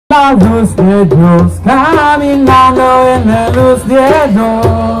La luz de Dios, caminando en la luz de Dios,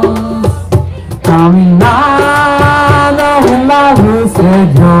 caminando en la luz de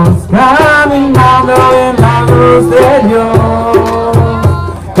Dios, caminando en la luz de Dios,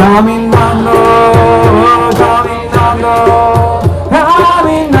 caminando, caminando,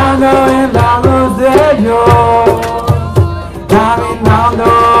 caminando en la luz de Dios, caminando,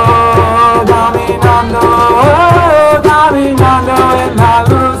 caminando, caminando en la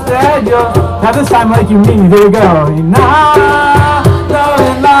luz de Dios. Now this time like you mean it, here we go. Caminando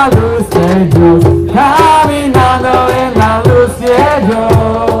en la luz de Dios, caminando en la luz de Dios,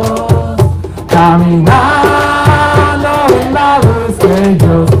 caminando en la luz de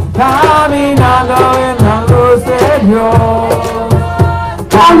Dios, caminando en la luz de Dios,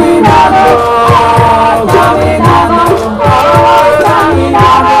 caminando, caminando,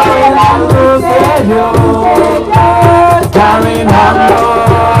 caminando en la luz de Dios, caminando,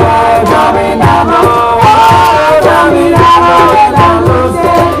 caminando, caminando en la luz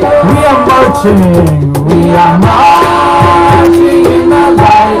de Dios. We are marching in the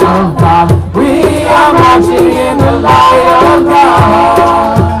light of God. We are marching in the light of God.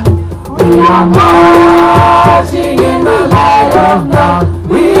 We are marching in the light of God.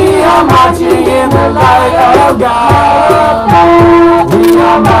 We are marching in the light of God. We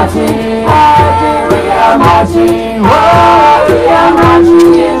are marching, we are marching, oh, we are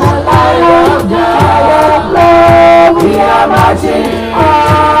marching in the light of God. We are marching, oh,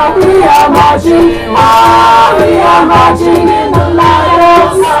 we are marching, oh, we are marching in the light of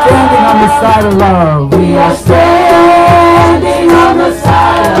God. Standing on the side of love. We are standing on the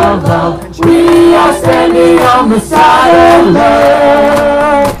side of love. We are standing on the side of love.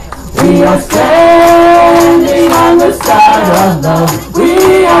 We are standing on the side of love.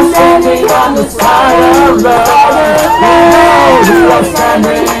 We are standing on the side of love. We are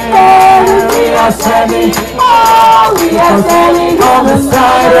standing, we are standing, oh, we are standing on the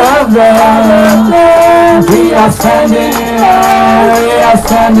side of love. We are standing, we are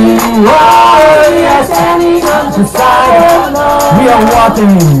standing, oh, we are standing on the side of love. We are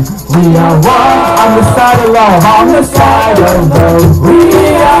walking on the side of love, on the side of love. We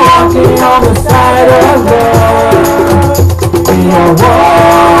are walking on the side of love. We are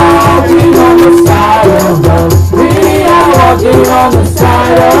walking on the side of love. We are walking on the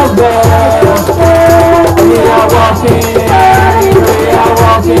side of love. We are walking, we are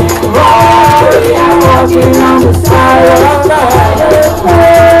walking, oh, we are walking on the side of love.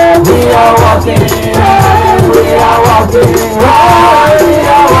 We are walking, we are walking, oh, we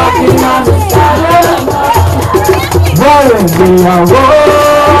are walking on the side of love. Rolling, we are rolling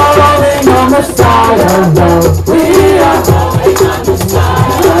on the side of love. We are rolling on the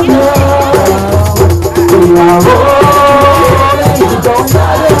side of love. We are rolling on the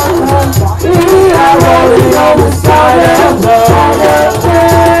side of love. We are rolling on the side of love.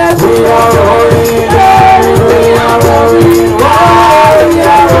 We are rolling, we are rolling, oh, we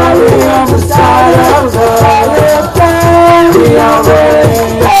are rolling on the side of love. We are rolling,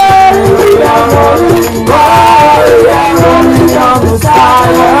 we are rolling, oh, we are rolling on the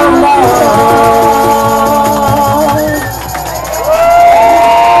side of love.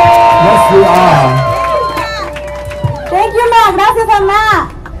 Yes, we are. Thank you, Ma. Gracias a Ma.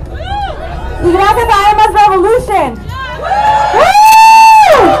 Y gracias a Emma's Revolution.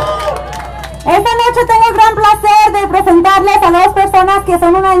 Esta noche tengo el gran placer de presentarles a dos personas que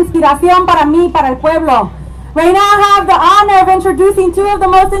son una inspiración para mí, para el pueblo. Right now I have the honor of introducing two of the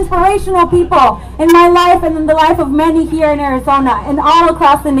most inspirational people in my life and in the life of many here in Arizona and all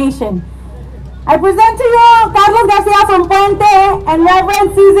across the nation. I present to you Carlos Garcia from Puente and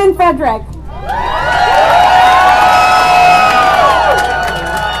Reverend Susan Frederick.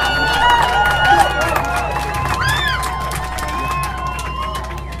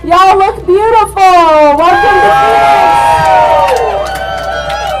 Y'all look beautiful. Welcome to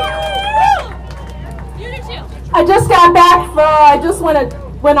Phoenix. I just got back I just went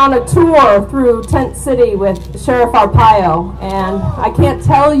on a tour through Tent City with Sheriff Arpaio, and I can't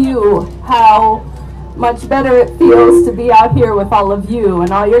tell you how much better it feels to be out here with all of you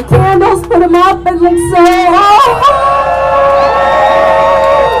and all your candles. Put them up and look so.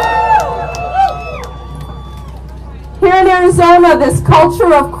 Here in Arizona, this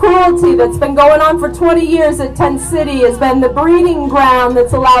culture of cruelty that's been going on for 20 years at Tent City has been the breeding ground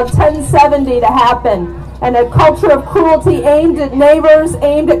that's allowed 1070 to happen. And a culture of cruelty aimed at neighbors,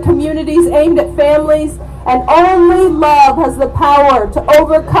 aimed at communities, aimed at families. And only love has the power to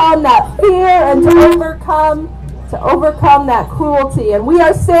overcome that fear and to overcome that cruelty. And we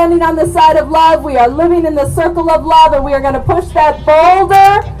are standing on the side of love. We are living in the circle of love, and we are going to push that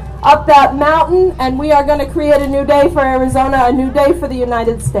boulder up that mountain, and we are going to create a new day for Arizona, a new day for the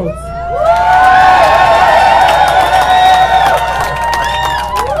United States.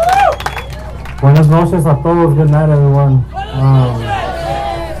 Buenas noches a todos. Good night, everyone.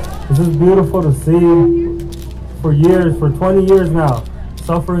 This is beautiful to see. For years, for 20 years now,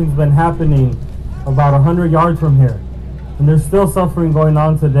 suffering's been happening about 100 yards from here. And there's still suffering going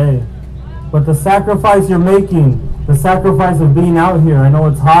on today. But the sacrifice you're making, the sacrifice of being out here, I know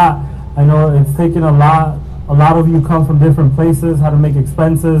it's hot, I know it's taken a lot of you come from different places, how to make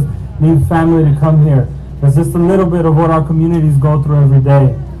expenses, need family to come here. It's just a little bit of what our communities go through every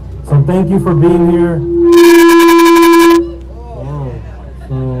day. So thank you for being here.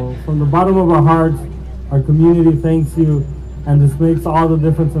 So from the bottom of our hearts, our community thanks you, and this makes all the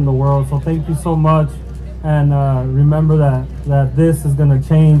difference in the world. So thank you so much, and remember that this is going to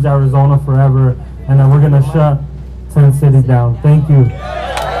change Arizona forever, and that we're going to shut Tent City down. Thank you.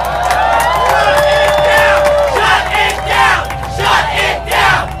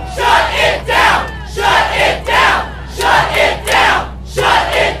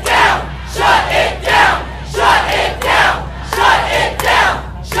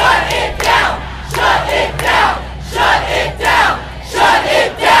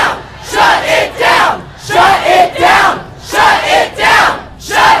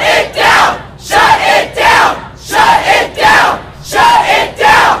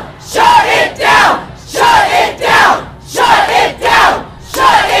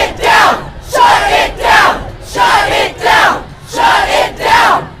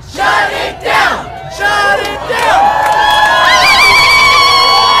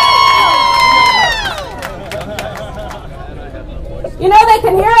 You know they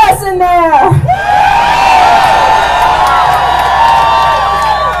can hear us in there.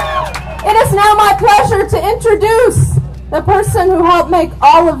 It is now my pleasure to introduce the person who helped make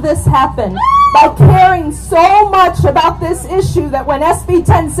all of this happen by caring so much about this issue that when SB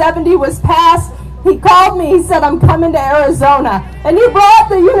 1070 was passed, he called me, he said, I'm coming to Arizona. And he brought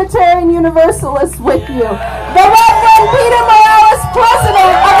the Unitarian Universalists with you. The Reverend Peter Morales,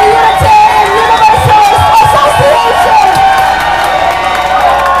 president of the Unitarian Universalist Association.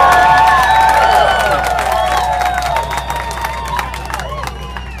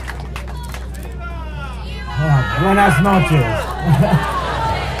 Buenas noches.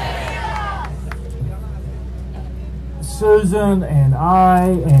 Susan and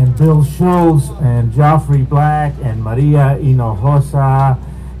I and Bill Schultz and Joffrey Black and Maria Hinojosa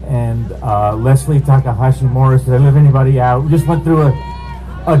and Leslie Takahashi Morris. Did I leave anybody out? We just went through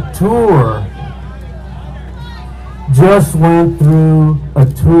a tour. Just went through a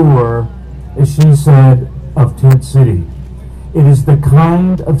tour, as she said, of Tent City. It is the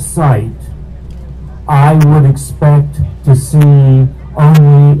kind of sight I would expect to see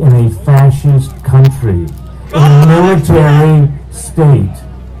only in a fascist country, in a military state.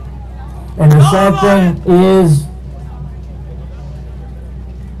 And the sad thing is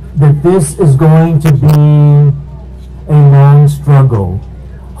that this is going to be a long struggle.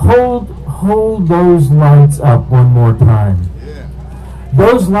 Hold those lights up one more time.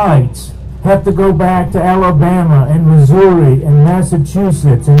 Those lights have to go back to Alabama and Missouri and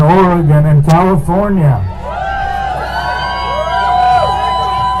Massachusetts and Oregon and California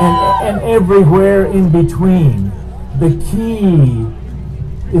and everywhere in between. The key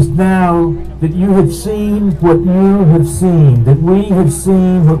is now that you have seen what you have seen, that we have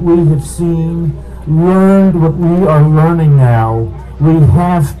seen what we have seen, learned what we are learning now. We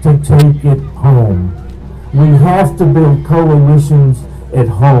have to take it home. We have to build coalitions at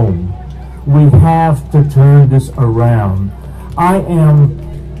home. We have to turn this around. I am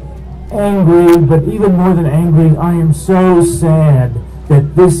angry, but even more than angry, I am so sad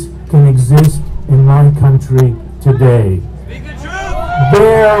that this can exist in my country today.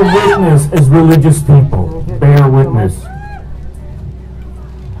 Bear witness as religious people. Bear witness.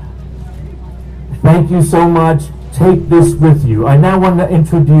 Thank you so much. Take this with you. I now want to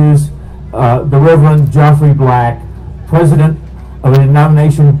introduce the Reverend Joffrey Black, president of a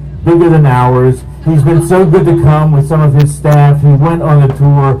denomination bigger than ours. He's been so good to come with some of his staff. He went on a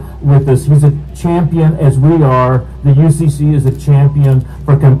tour with us. He's a champion, as we are. The UCC is a champion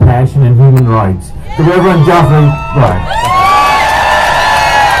for compassion and human rights. The Reverend Joffrey Black.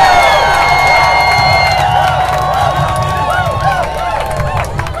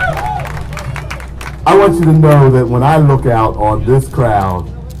 I want you to know that when I look out on this crowd,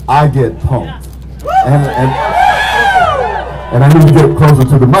 I get pumped. And I need to get closer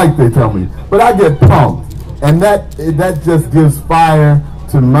to the mic, they tell me. But I get pumped. And that just gives fire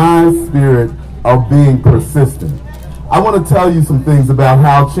to my spirit of being persistent. I want to tell you some things about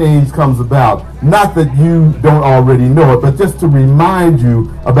how change comes about. Not that you don't already know it, but just to remind you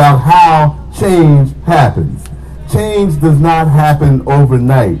about how change happens. Change does not happen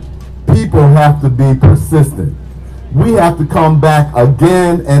overnight. People have to be persistent. We have to come back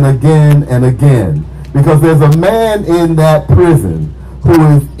again and again and again, because there's a man in that prison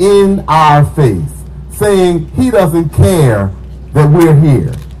who is in our face saying he doesn't care that we're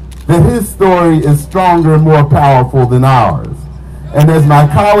here, that his story is stronger and more powerful than ours. And as my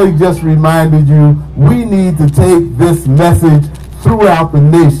colleague just reminded you, we need to take this message throughout the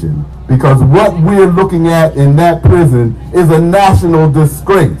nation, because what we're looking at in that prison is a national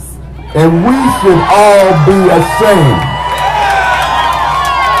disgrace. And we should all be ashamed.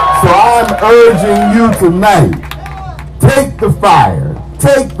 So I'm urging you tonight, take the fire,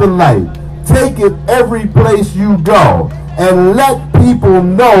 take the light, take it every place you go, and let people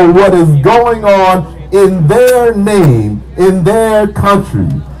know what is going on in their name, in their country,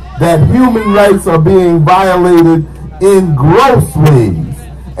 that human rights are being violated in gross ways,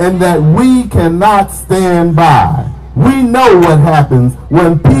 and that we cannot stand by. We know what happens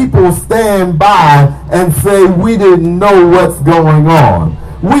when people stand by and say we didn't know what's going on.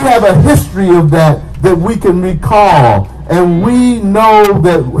 We have a history of that we can recall, and we know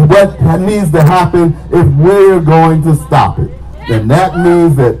that what needs to happen if we're going to stop it. And that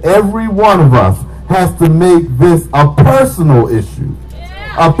means that every one of us has to make this a personal issue.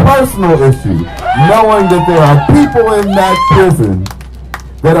 A personal issue, knowing that there are people in that prison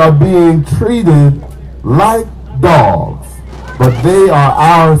that are being treated like dogs, but they are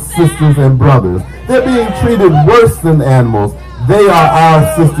our sisters and brothers. They're being treated worse than animals. They are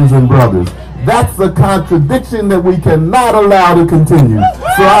our sisters and brothers. That's a contradiction that we cannot allow to continue.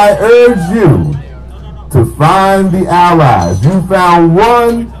 So I urge you to find the allies. You found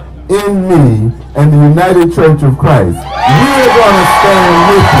one in me and the United Church of Christ. We're going to stand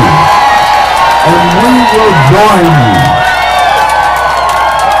with you, and we will join you.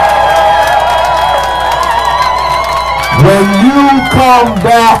 When you come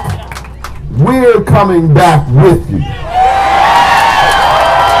back, we're coming back with you.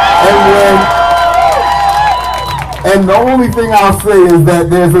 And the only thing I'll say is that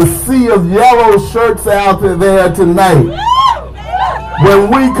there's a sea of yellow shirts out there tonight. When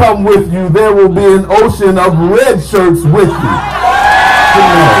we come with you, there will be an ocean of red shirts with you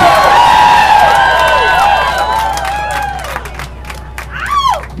tonight.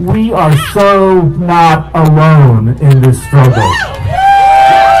 We are so not alone in this struggle.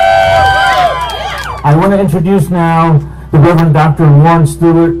 I want to introduce now the Reverend Dr. Warren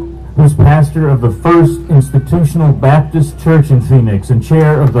Stewart, who's pastor of the First Institutional Baptist Church in Phoenix and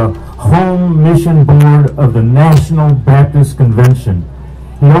chair of the Home Mission Board of the National Baptist Convention.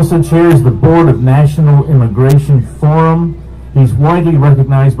 He also chairs the Board of National Immigration Forum. He's widely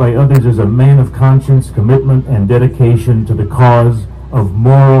recognized by others as a man of conscience, commitment, and dedication to the cause of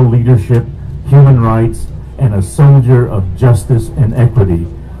moral leadership, human rights, and a soldier of justice and equity.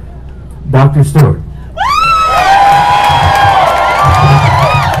 Dr. Stewart.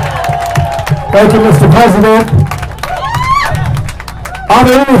 Thank you, Mr. President. Are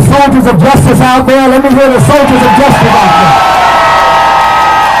there any soldiers of justice out there? Let me hear the soldiers of justice out there.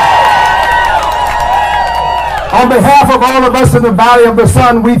 On behalf of all of us in the Valley of the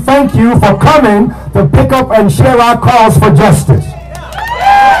Sun, we thank you for coming to pick up and share our cause for justice.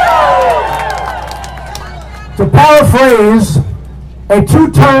 To paraphrase a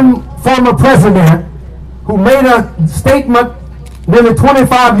two-term former president who made a statement nearly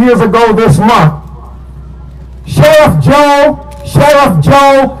 25 years ago this month, Sheriff Joe,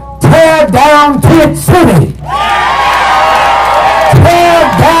 tear down Tent City. Tear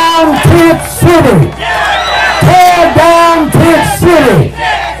down Tent City. Tear down Tent City.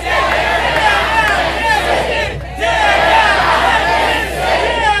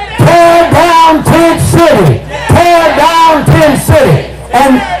 Tear down Tent City. Tear down Tent City.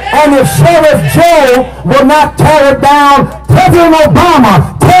 And if Sheriff Joe will not tear it down, President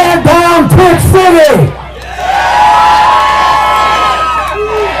Obama, tear down Tent City.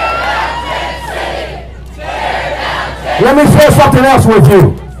 Let me share something else with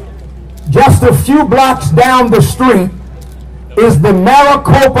you. Just a few blocks down the street is the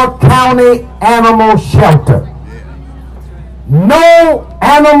Maricopa County Animal Shelter. No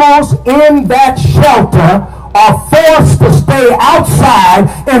animals in that shelter are forced to stay outside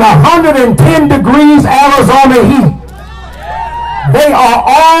in 110 degrees Arizona heat. They are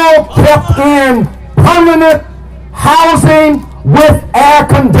all kept in permanent housing with air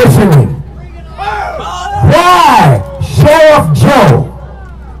conditioning. Why, Sheriff Joe?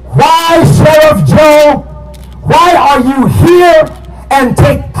 Why, Sheriff Joe, Why are you here and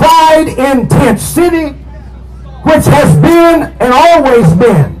take pride in Tent City, which has been and always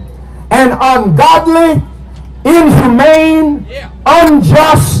been an ungodly, inhumane,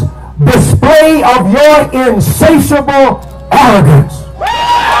 unjust display of your insatiable arrogance?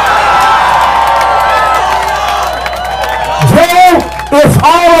 Joe, it's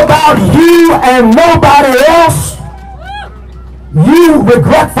all about you and nobody else. You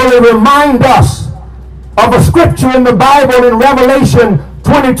regretfully remind us of a scripture in the Bible in Revelation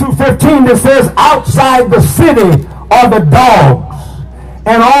 22:15 that says, outside the city are the dogs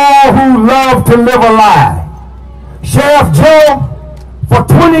and all who love to live a lie. Sheriff Joe, for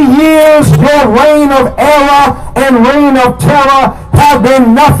 20 years your reign of error and reign of terror have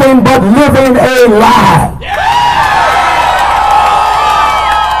been nothing but living a lie.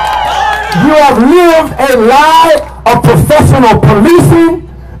 You have lived a lie of professional policing.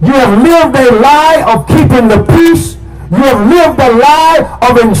 You have lived a lie of keeping the peace. You have lived a lie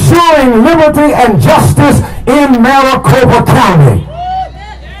of ensuring liberty and justice in Maricopa County.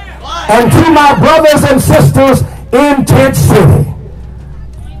 And to my brothers and sisters in Tent City,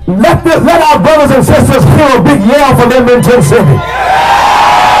 let our brothers and sisters hear a big yell for them in Tent City.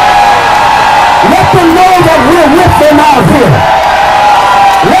 Let them know that we're with them out here.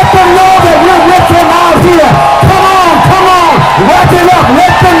 Let them know that we're with them out here. Come on, come on, wrap it up.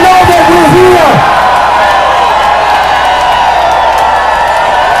 Let them know that we're here.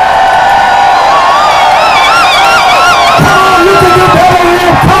 Come on, you can get better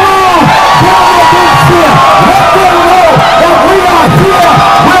in. Come on, get on the big shit. Let them know that we are here.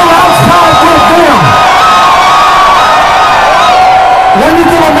 We're outside with them. Let me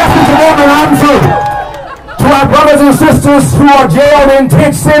give a message to them and I'm through. To our brothers and sisters who are jailed in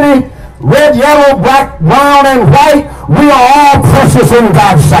Tent City, red, yellow, black, brown, and white, we are all precious in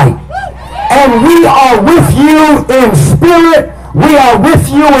God's sight. And we are with you in spirit. We are with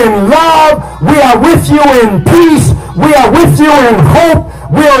you in love. We are with you in peace. We are with you in hope.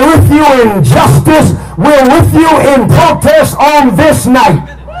 We are with you in justice. We are with you in protest on this night.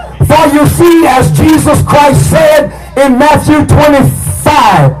 For you see, as Jesus Christ said in Matthew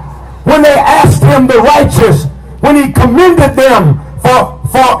 25, when they asked him, the righteous, when he commended them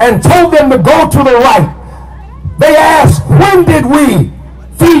and told them to go to the right, they asked, when did we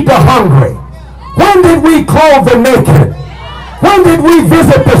feed the hungry? When did we clothe the naked? When did we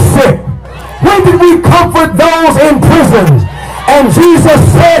visit the sick? When did we comfort those in prison? And Jesus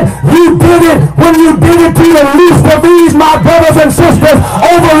said, you did it when you did it to the least of these, my brothers and sisters,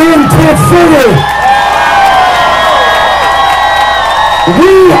 over in Tent City.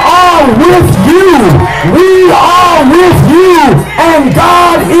 We are with you. We are with you. And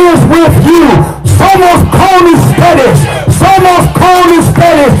God is with you. Somos con ustedes. Somos con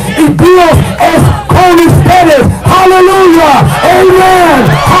ustedes. Y Dios es con ustedes. Hallelujah. Amen.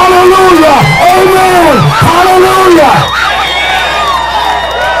 Hallelujah. Amen. Hallelujah.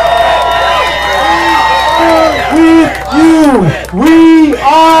 We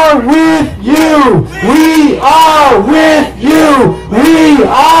are with you. We are with you. We are with you. We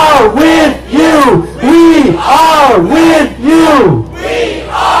are with you. We are with you. We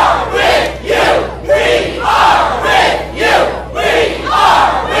are with you. We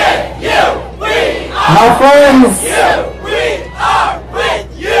are with you. We are My friends, We are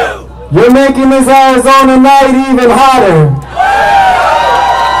with you. you're making this Arizona night even hotter.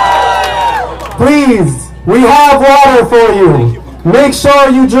 Please, we have water for you. Make sure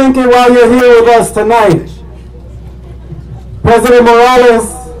you drink it while you're here with us tonight. President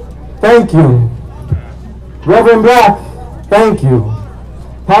Morales, thank you. Reverend Black, thank you.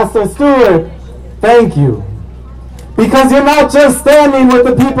 Pastor Stewart, thank you. Because you're not just standing with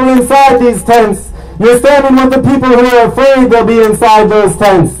the people inside these tents. You're standing with the people who are afraid they'll be inside those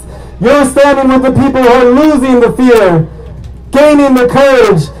tents. You're standing with the people who are losing the fear, gaining the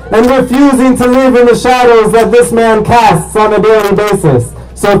courage, and refusing to live in the shadows that this man casts on a daily basis.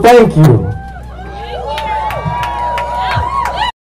 So thank you.